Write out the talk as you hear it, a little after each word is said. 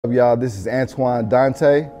What's up, y'all? This is Antoine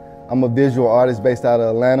Donte. I'm a visual artist based out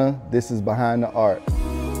of Atlanta. This is Behind the Art.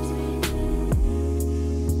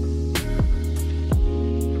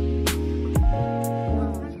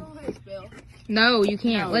 No, you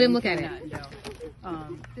can't. No, let him look at it. No.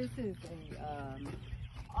 This is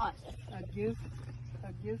a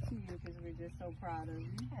gift to you because we're just so proud of you.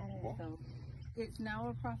 So it's now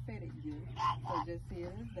a prophetic gift. So just see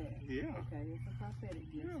it as that. Yeah. Okay, it's a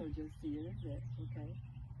prophetic gift. So just see it as that. Okay.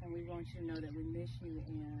 And we want you to know that we miss you,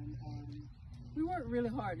 and we worked really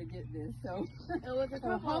hard to get this. So It was a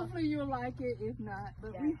couple. hopefully you'll like it. If not,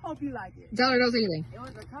 but we hope you like it. Tell her don't say anything. It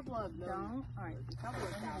was a couple of them. Don't. All right. A couple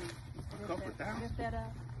of thousands. Lift that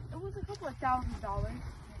up. It was a couple of $1,000s.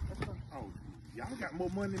 Oh, y'all got more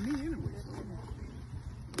money than me anyway.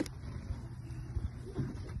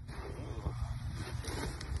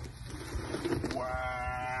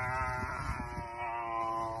 Wow.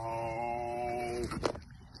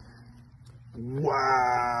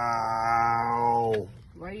 Wow.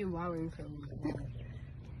 Why are you wowing so much?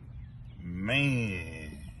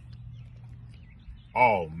 Man.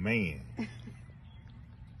 Oh, man.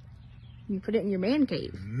 You put it in your man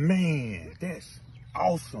cave. Man, that's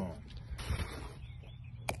awesome.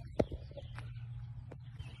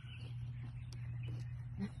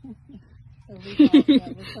 So we thought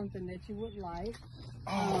that was something that you would like.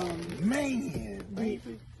 Oh, man,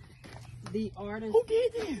 baby. The artist. Who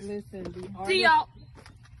did this? Listen, the artist. Dion.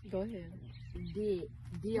 Go ahead.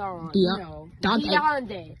 Dion. No. Dante.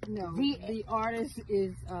 Deonde. No. D- The artist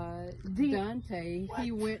is Donte. What?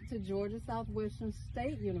 He went to Georgia Southwestern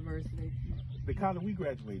State University. The college we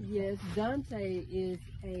graduated from. Yes, Donte is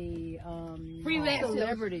a Freelance.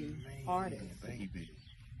 celebrity Man, artist. baby.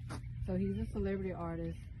 So he's a celebrity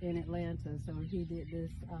artist in Atlanta. So he did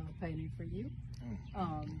this painting for you.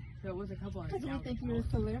 So it was a couple of Because we $1,000s. think you're a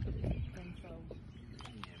celebrity. And so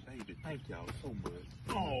Man, baby, thank y'all so much.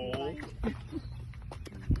 Oh.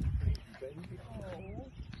 Baby.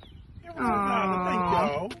 Oh. Thank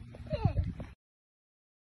y'all.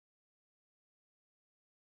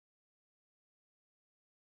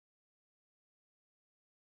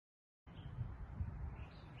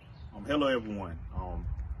 Hello everyone.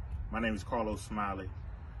 My name is Carlos Smiley.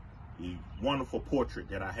 The wonderful portrait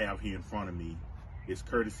that I have here in front of me is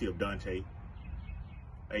courtesy of Donte.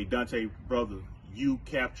 Hey Donte, brother, you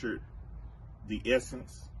captured the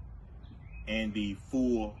essence and the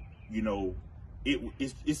full,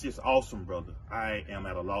 it's just awesome, brother. I am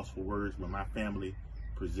at a loss for words. When my family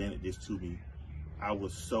presented this to me, I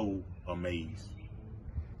was so amazed.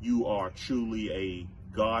 You are truly a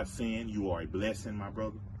godsend. You are a blessing, my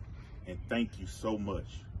brother. And thank you so much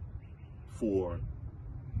for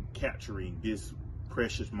capturing this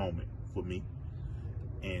precious moment for me.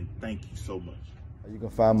 And thank you so much. You can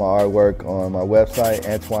find my artwork on my website,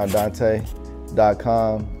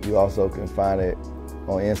 AntoineDonte.com. You also can find it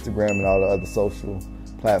on Instagram and all the other social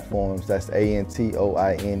platforms. That's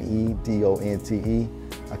ANTOINEDONTE.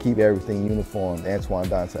 I keep everything uniform, Antoine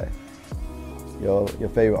Donte. Your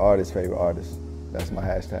favorite artist. That's my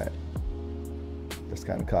hashtag. That's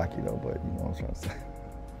kind of cocky though, but you know what I'm trying to say.